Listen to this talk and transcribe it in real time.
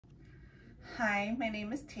Hi, my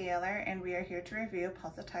name is Taylor and we are here to review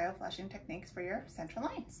Pulsatile flushing techniques for your central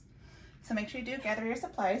lines. So make sure you do gather your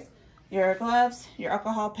supplies, your gloves, your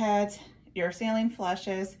alcohol pads, your saline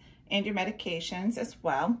flushes, and your medications as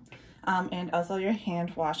well, and also your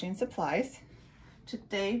hand washing supplies.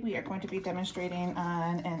 Today we are going to be demonstrating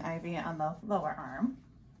on an IV on the lower arm.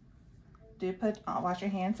 Wash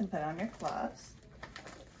your hands and put on your gloves.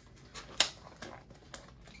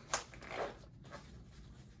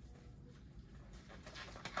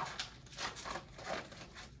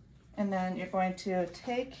 And then you're going to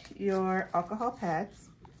take your alcohol pads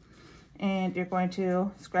and you're going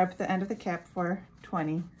to scrub the end of the cap for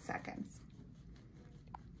 20 seconds.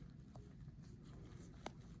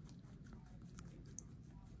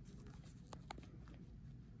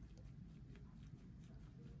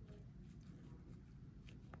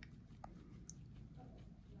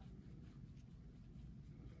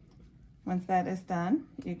 Once that is done,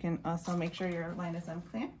 you can also make sure your line is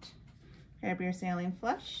unclamped. Grab your saline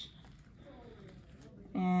flush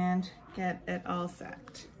and get it all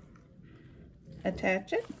set.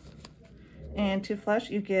 Attach it, and to flush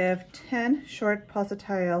you give 10 short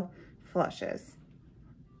pulsatile flushes.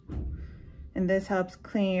 And this helps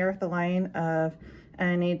clear the line of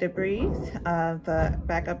any debris of the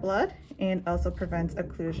backup blood and also prevents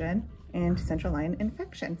occlusion and central line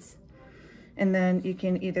infections. And then you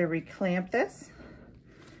can either reclamp this,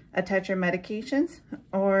 attach your medications,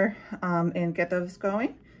 or and get those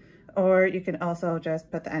going, or you can also just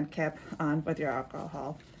put the end cap on with your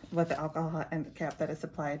alcohol, with the alcohol end cap that is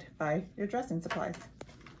supplied by your dressing supplies.